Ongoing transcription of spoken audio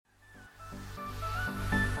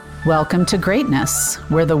Welcome to Greatness,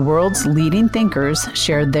 where the world's leading thinkers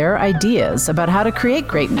share their ideas about how to create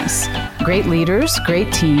greatness. Great leaders,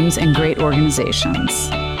 great teams, and great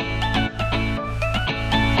organizations.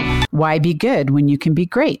 Why be good when you can be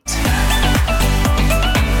great?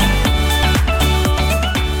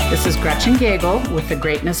 This is Gretchen Gagel with the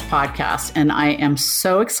Greatness Podcast, and I am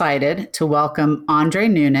so excited to welcome Andre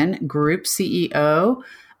Noonan, Group CEO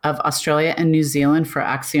of Australia and New Zealand for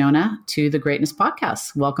Acciona, to the Greatness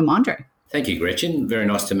Podcast. Welcome, Andre. Thank you, Gretchen. Very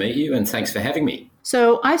nice to meet you, and thanks for having me.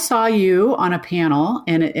 So I saw you on a panel,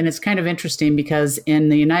 and it's kind of interesting because in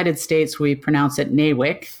the United States, we pronounce it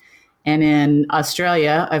NAWIC, and in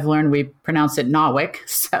Australia, I've learned we pronounce it NAWIC,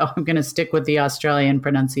 so I'm going to stick with the Australian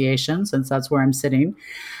pronunciation since that's where I'm sitting.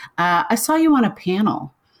 I saw you on a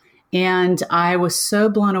panel, and I was so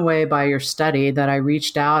blown away by your study that I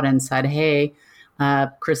reached out and said, hey,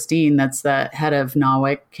 Christine, that's the head of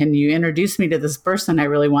NAWIC, can you introduce me to this person? I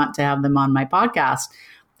really want to have them on my podcast.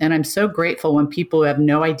 And I'm so grateful when people who have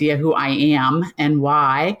no idea who I am and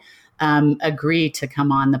why agree to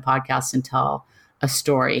come on the podcast and tell a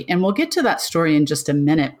story. And we'll get to that story in just a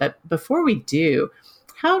minute. But before we do,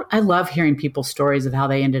 I love hearing people's stories of how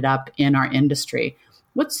they ended up in our industry.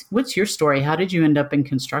 What's your story? How did you end up in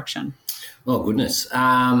construction? Oh goodness!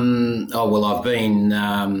 I've been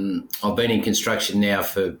in construction now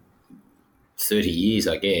for 30 years,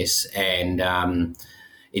 I guess, and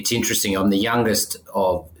it's interesting. I'm the youngest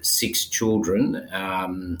of 6 children.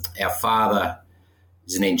 Our father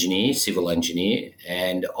is an engineer, civil engineer,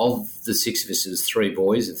 and of the 6 of us, there's 3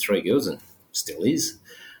 boys and 3 girls, and still is.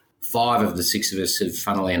 5 of the 6 of us have,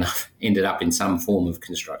 funnily enough, ended up in some form of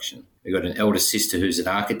construction. We've got an elder sister who's an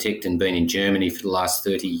architect and been in Germany for the last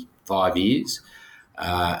 35 years.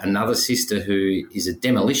 Another sister who is a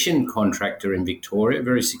demolition contractor in Victoria,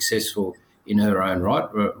 very successful in her own right,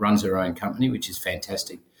 runs her own company, which is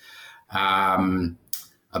fantastic.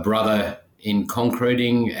 A brother in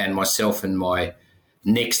concreting, and myself and my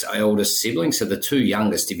next eldest sibling, so the 2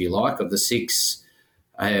 youngest, if you like, of the 6,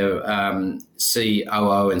 COO and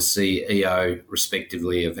CEO,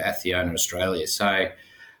 respectively, of Acciona Australia. So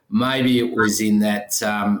maybe it was in that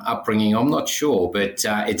upbringing, I'm not sure, but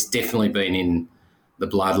it's definitely been in the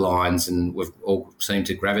bloodlines, and we've all seemed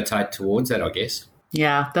to gravitate towards that, I guess.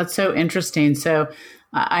 Yeah, that's so interesting. So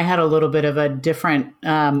I had a little bit of a different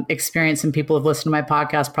experience, and people who've listened to my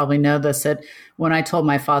podcast probably know this, that when I told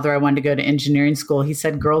my father I wanted to go to engineering school, he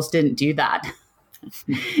said girls didn't do that.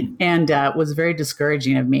 And was very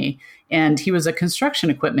discouraging of me. And he was a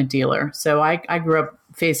construction equipment dealer. So I grew up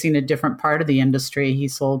facing a different part of the industry. He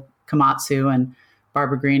sold Komatsu and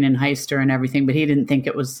Barbara Green and Heister and everything, but he didn't think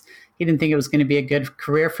it was going to be a good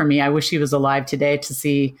career for me. I wish he was alive today to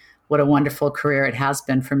see what a wonderful career it has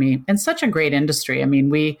been for me. And such a great industry. I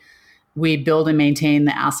mean, we build and maintain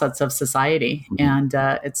the assets of society, and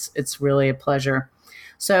it's really a pleasure.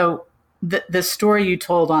 So the story you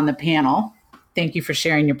told on the panel, thank you for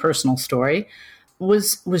sharing your personal story,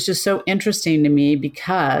 was just so interesting to me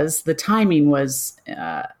because the timing was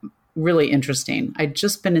really interesting. I'd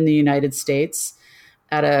just been in the United States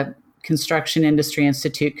at a Construction Industry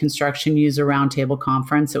Institute Construction User Roundtable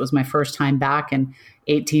Conference. It was my first time back in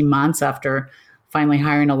 18 months after finally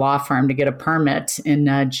hiring a law firm to get a permit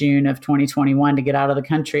in June of 2021 to get out of the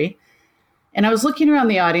country. And I was looking around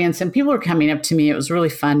the audience and people were coming up to me. It was really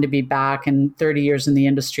fun to be back. And 30 years in the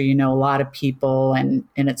industry, you know a lot of people. And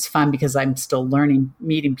it's fun because I'm still learning,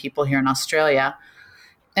 meeting people here in Australia.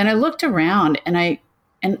 And I looked around and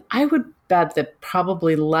I would bet that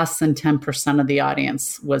probably less than 10% of the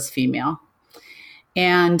audience was female.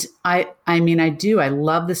 And I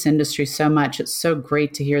love this industry so much. It's so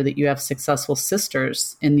great to hear that you have successful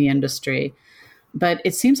sisters in the industry. But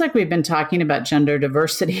it seems like we've been talking about gender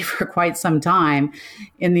diversity for quite some time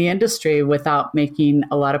in the industry without making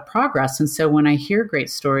a lot of progress. And so when I hear great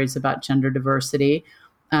stories about gender diversity,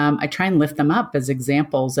 I try and lift them up as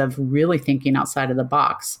examples of really thinking outside of the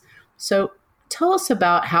box. So tell us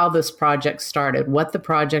about how this project started, what the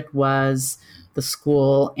project was, the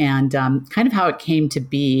school, and kind of how it came to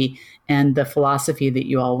be and the philosophy that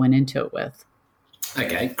you all went into it with.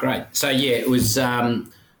 Okay, great. So, yeah, it was, I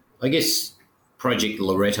guess, Project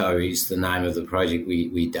Loretto is the name of the project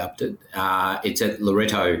we dubbed it. It's at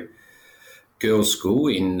Loretto Girls' School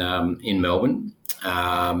in Melbourne.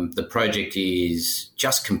 The project is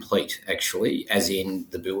just complete, actually, as in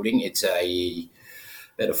the building. It's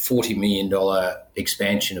about a $40 million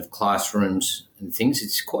expansion of classrooms and things.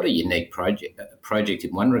 It's quite a unique project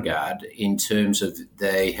in one regard, in terms of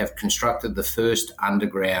they have constructed the first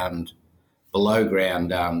underground, below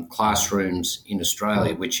ground classrooms in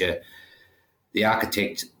Australia, which are the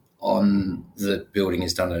architect on the building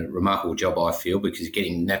has done a remarkable job, I feel, because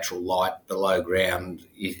getting natural light below ground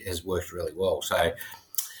has worked really well. So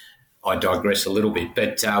I digress a little bit,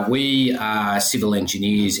 but we are civil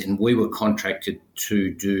engineers and we were contracted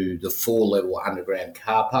to do the 4-level underground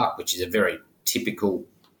car park, which is a very typical,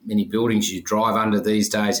 many buildings you drive under these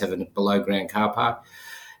days have a below-ground car park.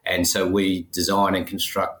 And so we design and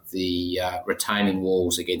construct the retaining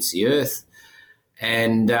walls against the earth.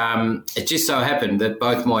 And it just so happened that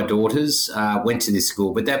both my daughters went to this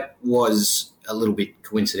school, but that was a little bit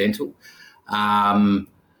coincidental.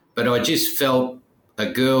 But I just felt a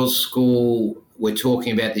girls' school, we're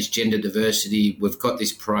talking about this gender diversity, we've got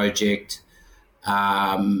this project,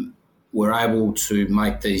 we're able to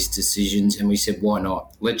make these decisions, and we said, why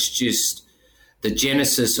not? Let's just, the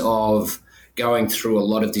genesis of going through a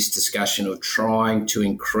lot of this discussion of trying to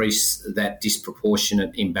increase that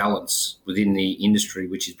disproportionate imbalance within the industry,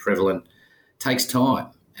 which is prevalent, takes time.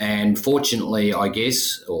 And fortunately, I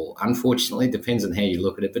guess, or unfortunately, depends on how you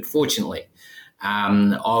look at it, but fortunately,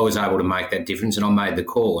 I was able to make that difference and I made the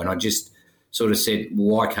call and I just sort of said,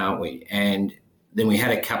 why can't we? And then we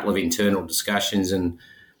had a couple of internal discussions and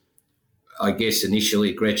I guess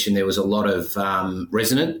initially at Gretchen there was a lot of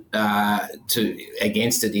resonance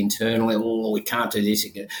against it internally. Oh, we can't do this.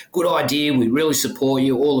 Good idea. We really support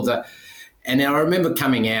you. All of that. And then I remember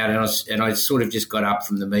coming out and I sort of just got up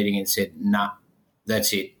from the meeting and said, nah,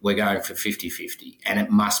 that's it. We're going for 50-50 and it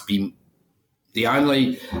must be the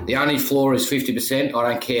only floor is 50%. I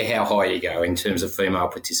don't care how high you go in terms of female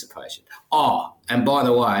participation. Oh, and by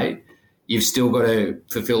the way, you've still got to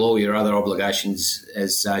fulfil all your other obligations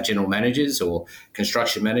as general managers or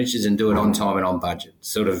construction managers and do it on time and on budget,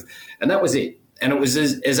 sort of. And that was it. And it was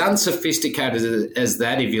as unsophisticated as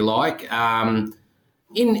that, if you like,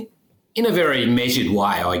 in a very measured way,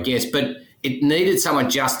 I guess. But it needed someone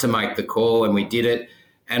just to make the call, and we did it.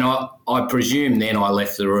 And I presume then I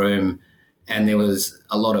left the room and there was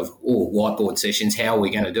a lot of whiteboard sessions. How are we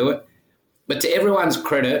going to do it? But to everyone's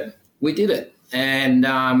credit, we did it. And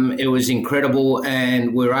it was incredible,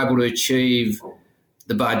 and we were able to achieve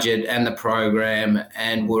the budget and the program,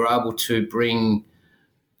 and we were able to bring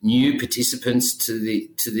new participants to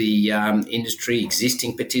the industry,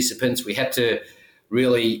 existing participants. We had to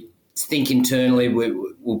really think internally.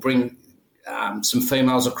 We'll bring some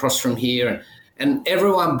females across from here, and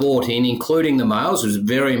everyone bought in, including the males. It was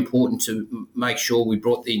very important to make sure we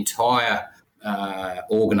brought the entire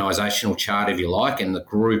organisational chart, if you like, and the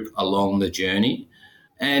group along the journey.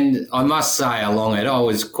 And I must say, along it, I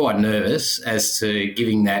was quite nervous as to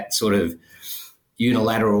giving that sort of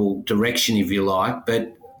unilateral direction, if you like,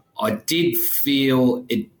 but I did feel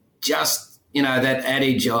it just, that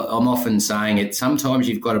adage, I'm often saying it, sometimes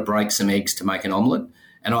you've got to break some eggs to make an omelette.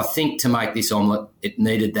 And I think to make this omelette, it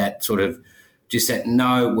needed that sort of just that,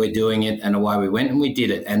 no, we're doing it, and away we went, and we did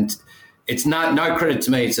it. And it's no credit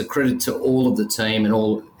to me. It's a credit to all of the team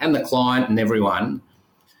and the client and everyone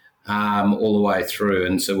all the way through.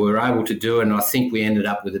 And so we were able to do it, and I think we ended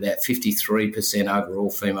up with about 53% overall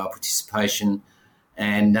female participation.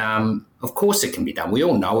 And, of course, it can be done. We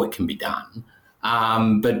all know it can be done.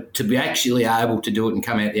 But to be actually able to do it and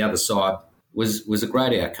come out the other side was a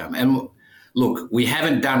great outcome. And, look, we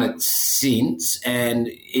haven't done it since, and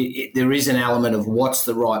there is an element of what's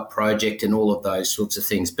the right project and all of those sorts of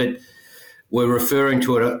things. But we're referring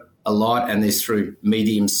to it a lot, and there's through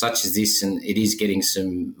mediums such as this, and it is getting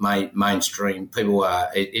some mainstream. People are,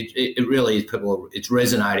 it really is, it's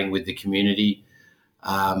resonating with the community.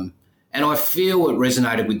 And I feel it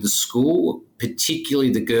resonated with the school,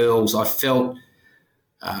 particularly the girls. I felt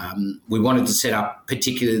we wanted to set up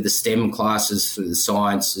particularly the STEM classes through the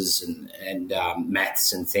sciences and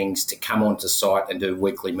maths and things to come onto site and do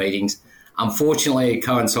weekly meetings. Unfortunately, it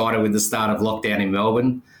coincided with the start of lockdown in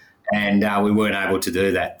Melbourne, and we weren't able to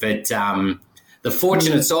do that. But the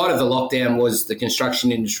fortunate side of the lockdown was the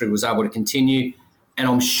construction industry was able to continue, and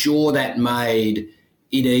I'm sure that made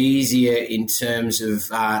it easier in terms of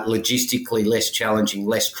logistically less challenging,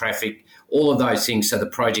 less traffic, all of those things. So the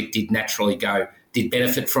project did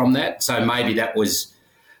benefit from that. So maybe that was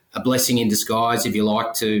a blessing in disguise, if you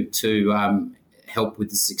like, to help with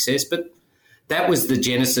the success. But that was the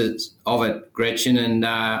genesis of it, Gretchen, and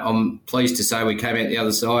I'm pleased to say we came out the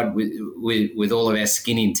other side with all of our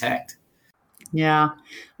skin intact. Yeah.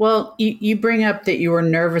 Well, you bring up that you were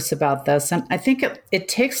nervous about this, and I think it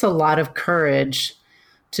takes a lot of courage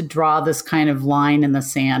to draw this kind of line in the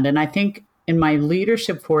sand. And I think in my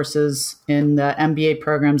leadership courses in the MBA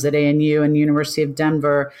programs at ANU and University of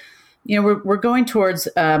Denver, we're going towards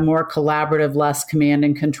more collaborative, less command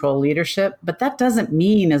and control leadership, but that doesn't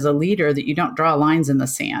mean as a leader that you don't draw lines in the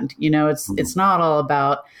sand. It's not all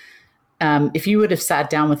about, if you would have sat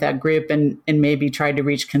down with that group and maybe tried to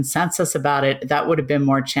reach consensus about it, that would have been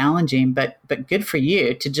more challenging, but good for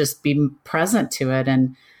you to just be present to it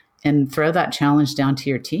and throw that challenge down to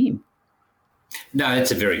your team. No,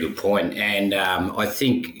 that's a very good point. And I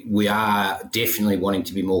think we are definitely wanting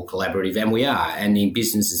to be more collaborative, and we are. And in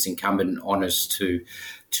business, it's incumbent on us to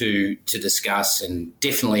discuss and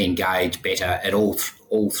definitely engage better at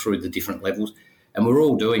all through the different levels. And we're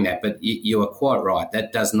all doing that. But you are quite right.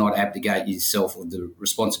 That does not abdicate yourself of the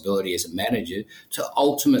responsibility as a manager to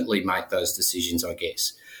ultimately make those decisions, I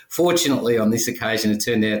guess. Fortunately, on this occasion, it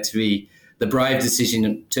turned out to be the brave decision.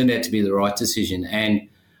 It turned out to be the right decision. And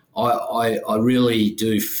I really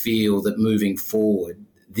do feel that moving forward,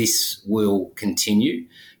 this will continue,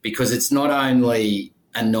 because it's not only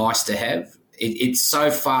a nice to have, it's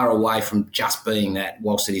so far away from just being that.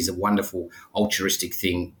 Whilst it is a wonderful altruistic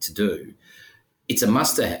thing to do, it's a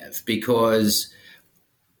must to have, because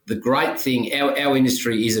the great thing, our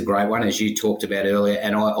industry is a great one, as you talked about earlier,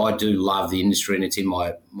 and I do love the industry and it's in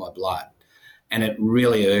my blood. And it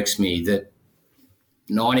really irks me that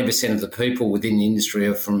 90% of the people within the industry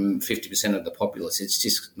are from 50% of the populace. It's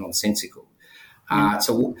just nonsensical.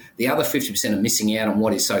 So the other 50% are missing out on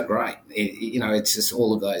what is so great. It's just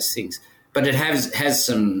all of those things. But it has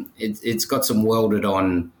some. It's got some welded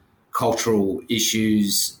on cultural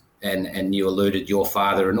issues, and you alluded your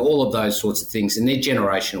father and all of those sorts of things, and they're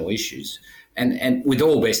generational issues. And with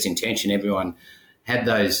all best intention, everyone had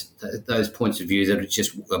those points of view that it's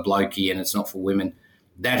just a blokey and it's not for women.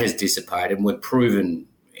 That has dissipated, and we've proven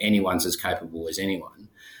anyone's as capable as anyone.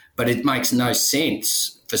 But it makes no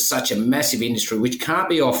sense for such a massive industry, which can't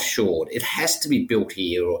be offshored. It has to be built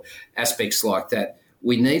here, or aspects like that.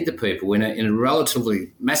 We need the people in a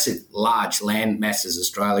relatively massive, large land mass as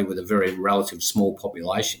Australia, with a very relative small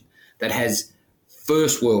population that has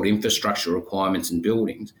first world infrastructure requirements and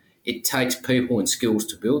buildings. It takes people and skills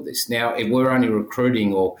to build this. Now, if we're only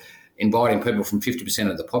recruiting or inviting people from 50%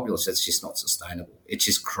 of the populace, that's just not sustainable. It's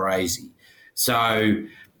just crazy. So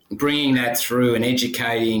bringing that through and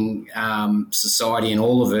educating society and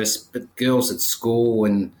all of us, but girls at school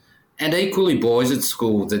and equally boys at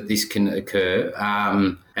school, that this can occur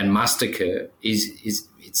and must occur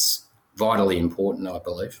it's vitally important, I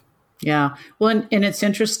believe. Yeah. Well, and it's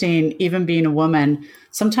interesting, even being a woman,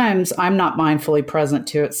 sometimes I'm not mindfully present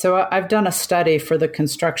to it. So I've done a study for the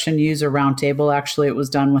Construction User Roundtable. Actually, it was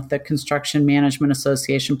done with the Construction Management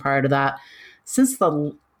Association prior to that. Since I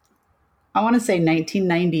want to say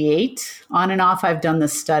 1998, on and off, I've done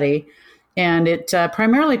this study. And it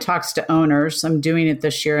primarily talks to owners. I'm doing it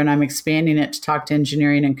this year, and I'm expanding it to talk to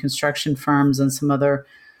engineering and construction firms and some other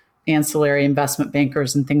ancillary investment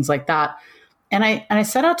bankers and things like that. And I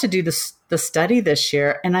set out to do the study this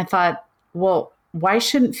year, and I thought, well, why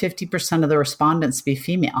shouldn't 50% of the respondents be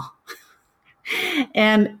female?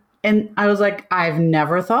 and I was like, I've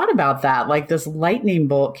never thought about that. Like, this lightning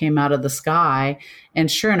bolt came out of the sky, and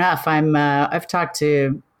sure enough, I've talked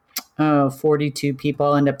to 42 people.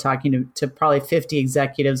 I'll end up talking to probably 50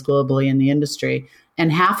 executives globally in the industry,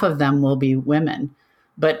 and half of them will be women.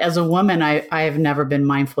 But as a woman, I have never been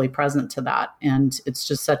mindfully present to that. And it's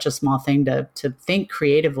just such a small thing to think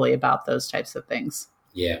creatively about those types of things.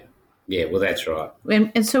 Yeah. Yeah. Well, that's right.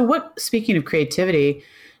 And so speaking of creativity,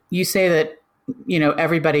 you say that,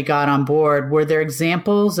 everybody got on board. Were there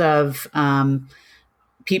examples of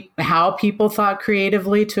how people thought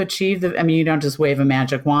creatively to achieve you don't just wave a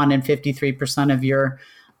magic wand and 53% of your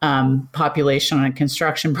population on a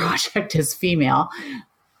construction project is female.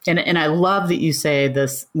 And I love that you say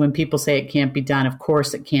this, when people say it can't be done, of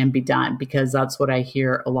course it can be done, because that's what I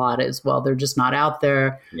hear a lot as well. They're just not out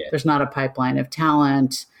there. Yeah. There's not a pipeline of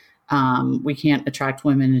talent. We can't attract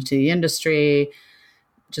women into the industry,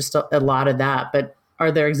 just a lot of that. But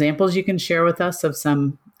are there examples you can share with us of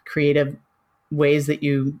some creative ways that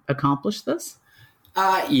you accomplish this?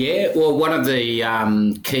 Yeah. Well, one of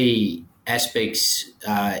the key aspects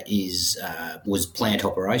was plant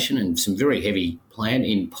operation, and some very heavy plant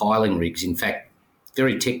in piling rigs. In fact,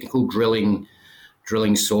 very technical drilling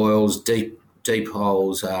soils, deep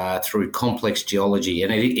holes through complex geology,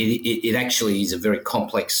 and it actually is a very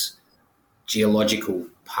complex geological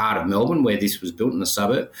part of Melbourne where this was built, in the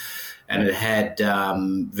suburb, and it had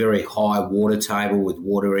very high water table with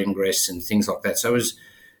water ingress and things like that. So it was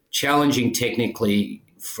challenging technically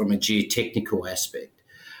from a geotechnical aspect.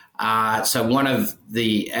 So one of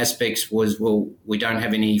the aspects was, well, we don't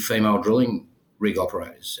have any female drilling rig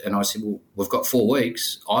operators. And I said, well, we've got 4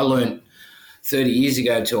 weeks. I learned 30 years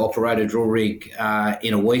ago to operate a drill rig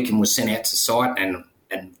in a week and was sent out to site and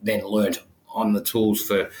then learnt on the tools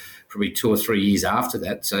for probably 2 or 3 years after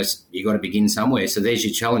that. So you got to begin somewhere. So there's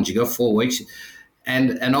your challenge. You got 4 weeks,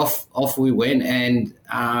 and off we went. And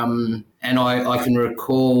I can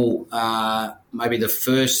recall maybe the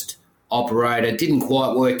first operator didn't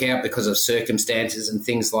quite work out because of circumstances and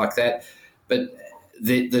things like that, but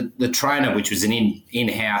the trainer, which was an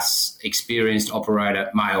in-house experienced operator,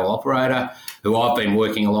 male operator, who I've been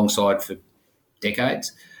working alongside for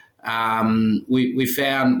decades,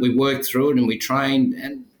 we worked through it and we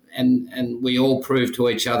trained and we all proved to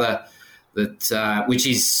each other that which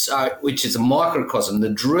is a microcosm. The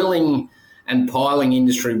drilling and piling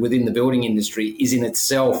industry within the building industry is in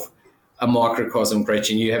itself a microcosm,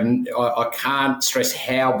 Gretchen. I can't stress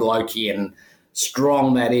how blokey and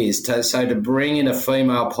strong that is. So to bring in a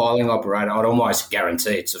female piling operator, I'd almost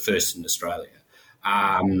guarantee it's the first in Australia.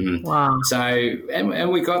 Wow. So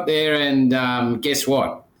and we got there, and guess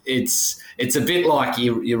what? It's a bit like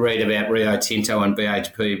you read about Rio Tinto and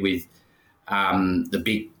BHP with the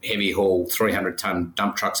big heavy haul 300-ton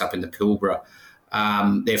dump trucks up in the Pilbara.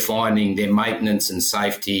 They're finding their maintenance and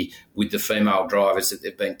safety with the female drivers that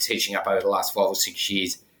they've been teaching up over the last 5 or 6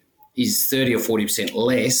 years is 30 or 40%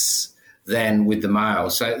 less than with the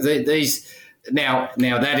males. So these now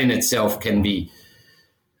that in itself can be,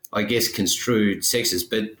 I guess, construed sexist,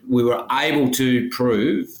 but we were able to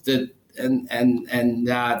prove that, and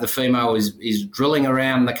the female is drilling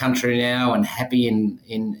around the country now and happy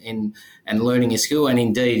in and learning a skill, and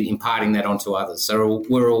indeed imparting that onto others. So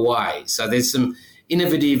we're away. So there's some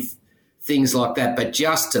innovative things like that, but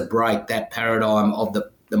just to break that paradigm of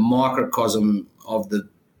the microcosm of the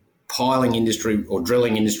piling industry or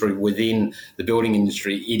drilling industry within the building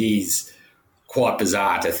industry, it is quite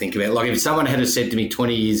bizarre to think about. Like if someone had said to me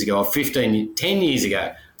 20 years ago or 10 years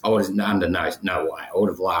ago, I was under no way. I would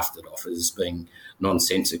have laughed it off as being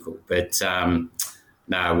nonsensical. But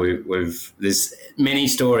no, there's many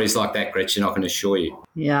stories like that, Gretchen, I can assure you.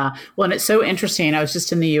 Yeah. Well, and it's so interesting. I was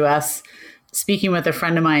just in the U.S. speaking with a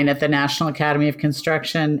friend of mine at the National Academy of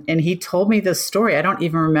Construction, and he told me this story. I don't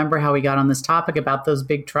even remember how we got on this topic about those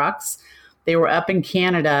big trucks. They were up in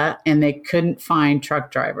Canada, and they couldn't find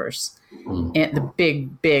truck drivers. And the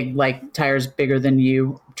big, like tires bigger than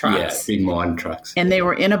you trucks. Yeah, big mine trucks. And they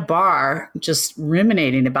were in a bar just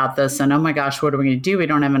ruminating about this. And, oh my gosh, what are we going to do? We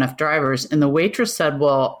don't have enough drivers. And the waitress said,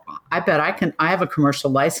 well, I have a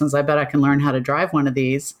commercial license. I bet I can learn how to drive one of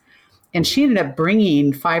these. And she ended up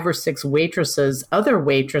bringing 5 or 6 other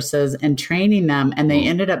waitresses, and training them. And they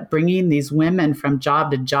ended up bringing these women from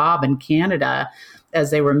job to job in Canada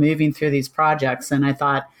as they were moving through these projects. And I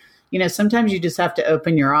thought, sometimes you just have to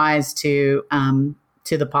open your eyes to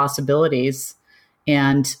the possibilities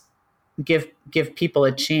and give people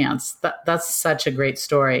a chance. That's such a great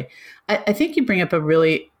story. I think you bring up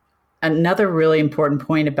another really important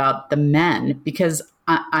point about the men, because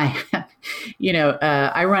I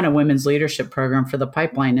run a women's leadership program for the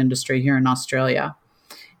pipeline industry here in Australia.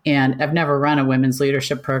 And I've never run a women's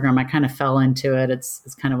leadership program. I kind of fell into it.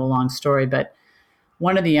 It's kind of a long story, but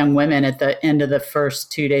one of the young women at the end of the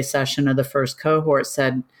first 2-day session of the first cohort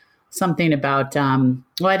said something about,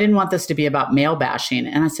 I didn't want this to be about male bashing.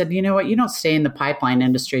 And I said, you know what? You don't stay in the pipeline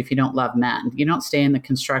industry if you don't love men. You don't stay in the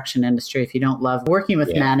construction industry if you don't love working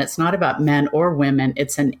with men. It's not about men or women.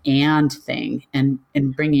 It's an and thing, and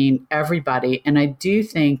bringing everybody. And I do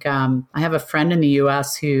think I have a friend in the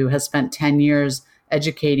U.S. who has spent 10 years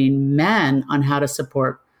educating men on how to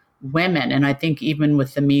support women. And I think even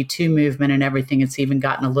with the Me Too movement and everything, it's even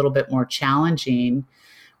gotten a little bit more challenging.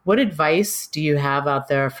 What advice do you have out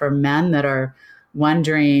there for men that are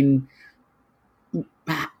wondering,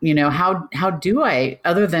 how do I,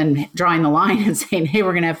 other than drawing the line and saying, hey,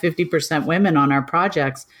 we're going to have 50% women on our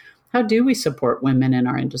projects, how do we support women in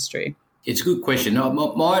our industry? It's a good question.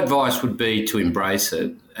 My advice would be to embrace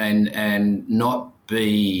it and not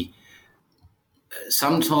be.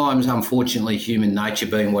 Sometimes, unfortunately, human nature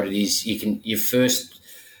being what it is, your first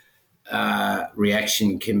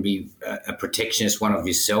reaction can be a protectionist one of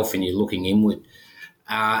yourself, and you're looking inward.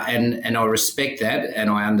 And I respect that, and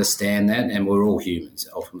I understand that, and we're all humans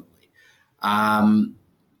ultimately.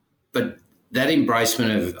 But that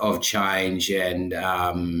embracement of change and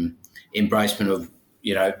embracement of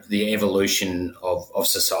the evolution of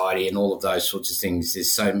society and all of those sorts of things.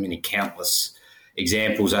 There's so many countless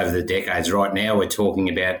examples over the decades. Right now we're talking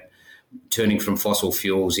about turning from fossil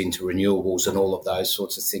fuels into renewables and all of those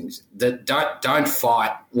sorts of things. Don't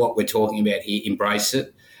fight what we're talking about here. Embrace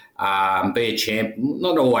it. Be a champion.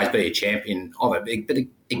 Not always be a champion of it, but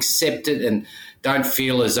accept it, and don't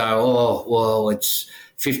feel as though, it's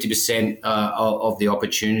 50% of the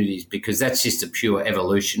opportunities, because that's just a pure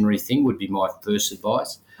evolutionary thing, would be my first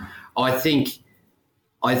advice. I think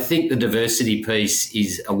the diversity piece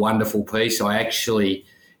is a wonderful piece.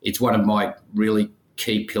 It's one of my really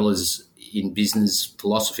key pillars in business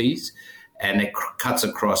philosophies, and it cuts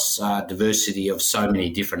across diversity of so many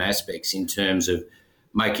different aspects in terms of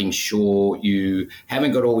making sure you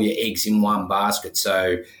haven't got all your eggs in one basket.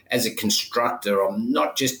 So as a constructor, I'm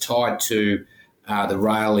not just tied to the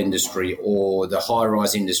rail industry or the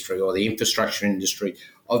high-rise industry or the infrastructure industry.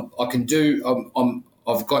 I've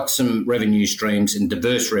got some revenue streams and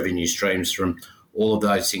diverse revenue streams from all of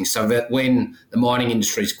those things, so that when the mining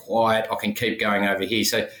industry is quiet, I can keep going over here.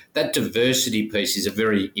 So that diversity piece is a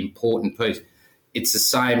very important piece. It's the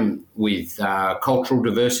same with cultural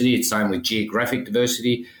diversity. It's the same with geographic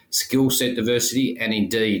diversity, skill set diversity, and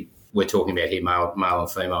indeed, we're talking about here male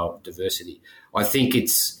and female diversity. I think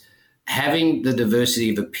it's having the diversity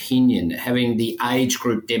of opinion, having the age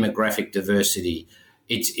group demographic diversity.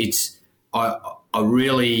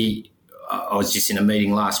 I was just in a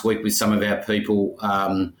meeting last week with some of our people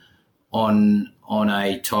on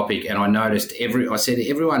a topic, and I noticed I said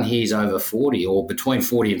everyone here is over 40 or between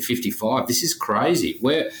 40 and 55. This is crazy.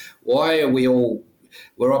 Why are we're all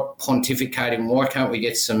pontificating? Why can't we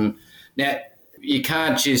get some? Now, you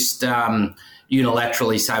can't just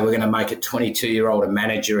unilaterally say we're going to make a 22-year-old a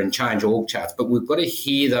manager and change org charts, but we've got to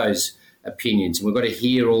hear those opinions, and we've got to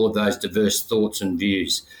hear all of those diverse thoughts and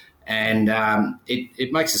views. And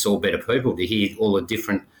it makes us all better people to hear all the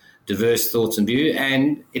different diverse thoughts and views,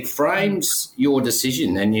 and it frames your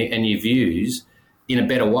decision and your views in a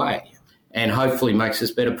better way, and hopefully makes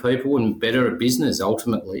us better people and better at business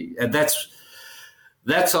ultimately. And that's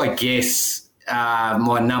I guess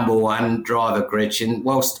my number one driver, Gretchen.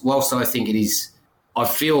 Whilst I think it is, I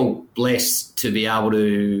feel blessed to be able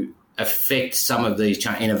to affect some of these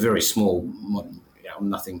changes in a very small,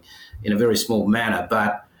 in a very small manner,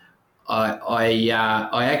 but I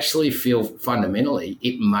actually feel fundamentally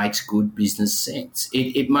it makes good business sense.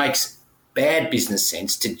 It makes bad business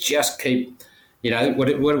sense to just keep, what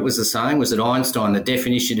it was the saying, was it Einstein, the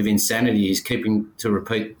definition of insanity is keeping to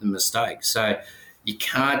repeat the mistake. So you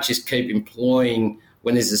can't just keep employing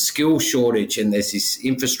when there's a skill shortage and there's this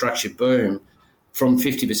infrastructure boom from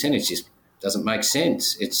 50%. It just doesn't make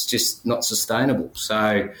sense. It's just not sustainable.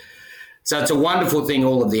 So it's a wonderful thing,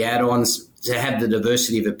 all of the add-ons, to have the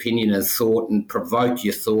diversity of opinion and thought and provoke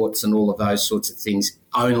your thoughts and all of those sorts of things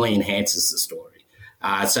only enhances the story.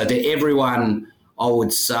 So to everyone, I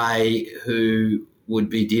would say, who would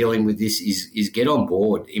be dealing with this is get on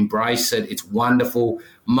board, embrace it. It's wonderful.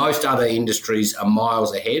 Most other industries are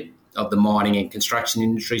miles ahead of the mining and construction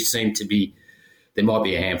industry. There might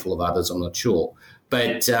be a handful of others, I'm not sure.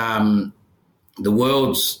 But the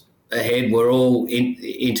world's ahead. We're all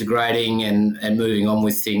integrating and moving on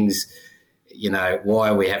with things. Why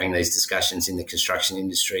are we having these discussions in the construction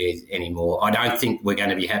industry anymore? I don't think we're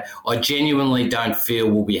going to be I genuinely don't feel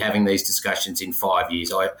we'll be having these discussions in 5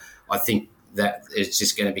 years. I think that it's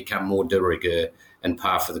just going to become more de rigueur and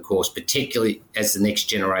par for the course, particularly as the next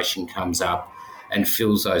generation comes up and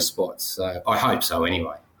fills those spots. So I hope so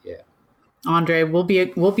anyway. Yeah. Andre, we'll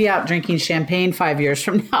be out drinking champagne 5 years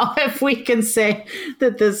from now if we can say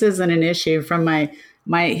that this isn't an issue from my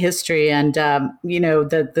history. And,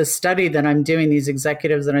 the study that I'm doing, these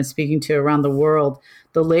executives that I'm speaking to around the world,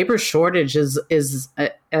 the labor shortage is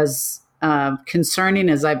as concerning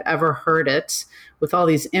as I've ever heard it, with all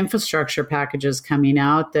these infrastructure packages coming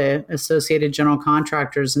out. The Associated General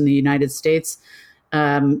Contractors in the United States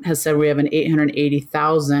has said we have an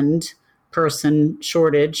 880,000 person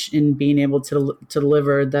shortage in being able to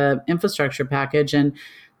deliver the infrastructure package. And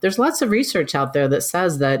there's lots of research out there that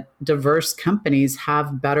says that diverse companies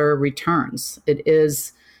have better returns. It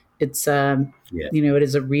is a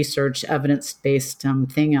research evidence-based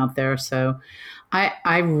thing out there. So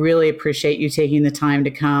I really appreciate you taking the time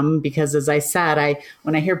to come, because as I said,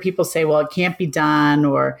 when I hear people say, well, it can't be done,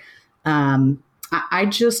 or I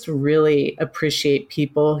just really appreciate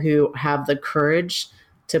people who have the courage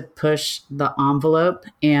to push the envelope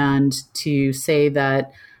and to say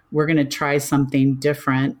that we're going to try something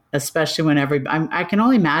different, especially when I can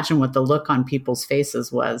only imagine what the look on people's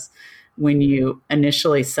faces was when you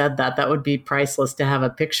initially said that. That would be priceless to have a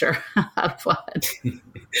picture of.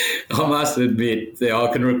 I must admit, I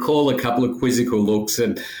can recall a couple of quizzical looks,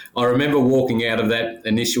 and I remember walking out of that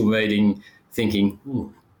initial meeting thinking,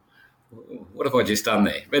 what have I just done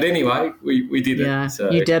there? But anyway, we did it. Yeah,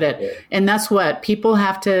 so, you did it. Yeah. And that's what people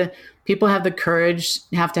have to have the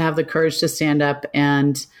courage to stand up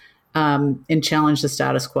and challenge the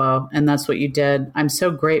status quo. And that's what you did. I'm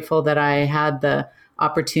so grateful that I had the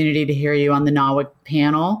opportunity to hear you on the NAWIC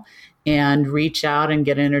panel and reach out and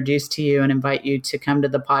get introduced to you and invite you to come to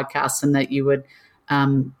the podcast, and that you would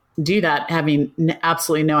do that, having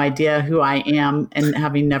absolutely no idea who I am and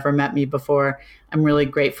having never met me before. I'm really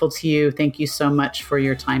grateful to you. Thank you so much for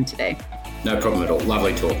your time today. No problem at all.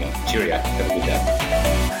 Lovely talking. Cheerio. Have a good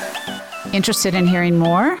day. Interested in hearing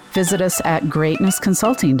more? Visit us at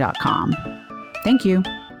greatnessconsulting.com. Thank you.